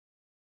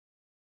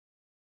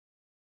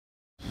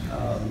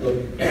Look,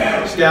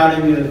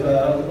 scouting,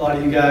 a lot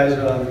of you guys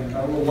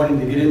are wanting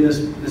to get in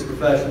this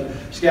profession.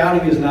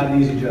 Scouting is not an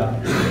easy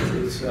job.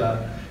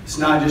 It's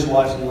not just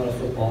watching a lot of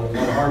football. There's a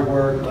lot of hard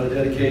work, a lot of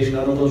dedication.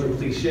 I know those are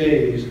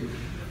cliches,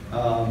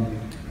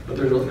 but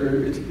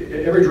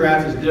every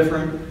draft is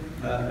different.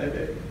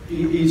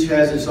 Each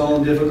has its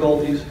own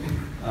difficulties.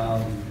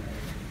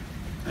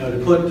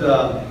 To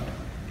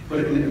put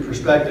it in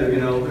perspective,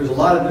 there's a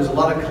lot of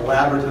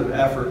collaborative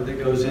effort that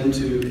goes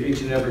into each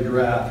and every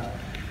draft,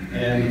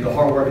 and the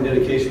hard work and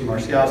dedication from our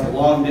scouts, the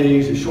long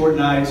days, the short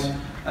nights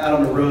out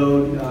on the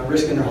road,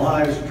 risking their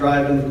lives,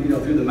 driving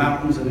through the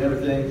mountains and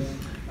everything.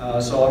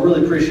 So I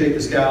really appreciate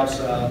the scouts.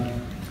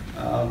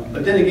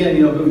 But then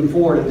again, moving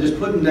forward, and just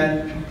putting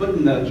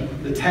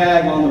the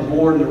tag on the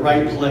board in the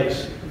right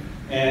place,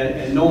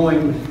 and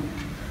knowing,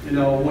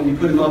 when you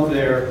put them up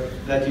there,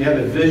 that you have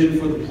a vision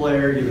for the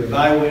player, you've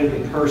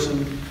evaluated the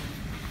person,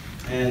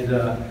 and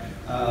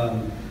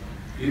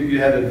you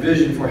have a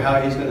vision for how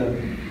he's going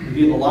to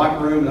be in the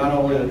locker room, not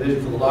only a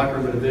vision for the locker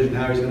room, but a vision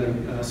how he's going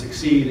to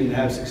succeed and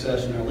have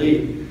success in our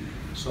league.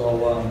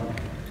 So,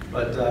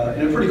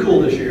 and it's pretty cool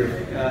this year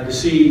to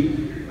see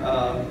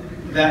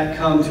that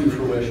come to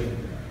fruition,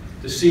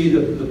 to see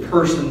the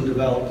person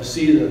develop, to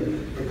see the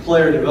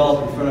player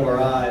develop in front of our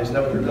eyes.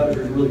 That was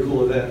a really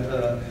cool event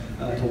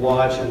to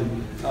watch,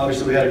 and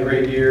obviously we had a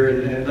great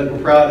year, and look, we're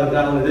proud of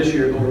not only this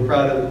year, but we're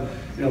proud of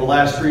the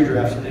last 3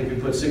 drafts. I think we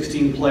put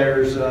 16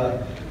 players,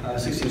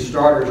 16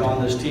 starters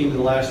on this team in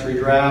the last 3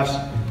 drafts,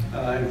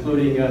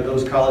 including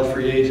those college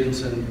free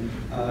agents, and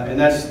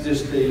that's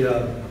just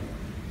the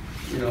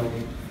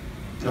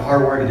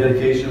hard work and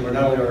dedication of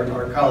not only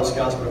our college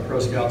scouts but our pro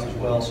scouts as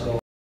well. So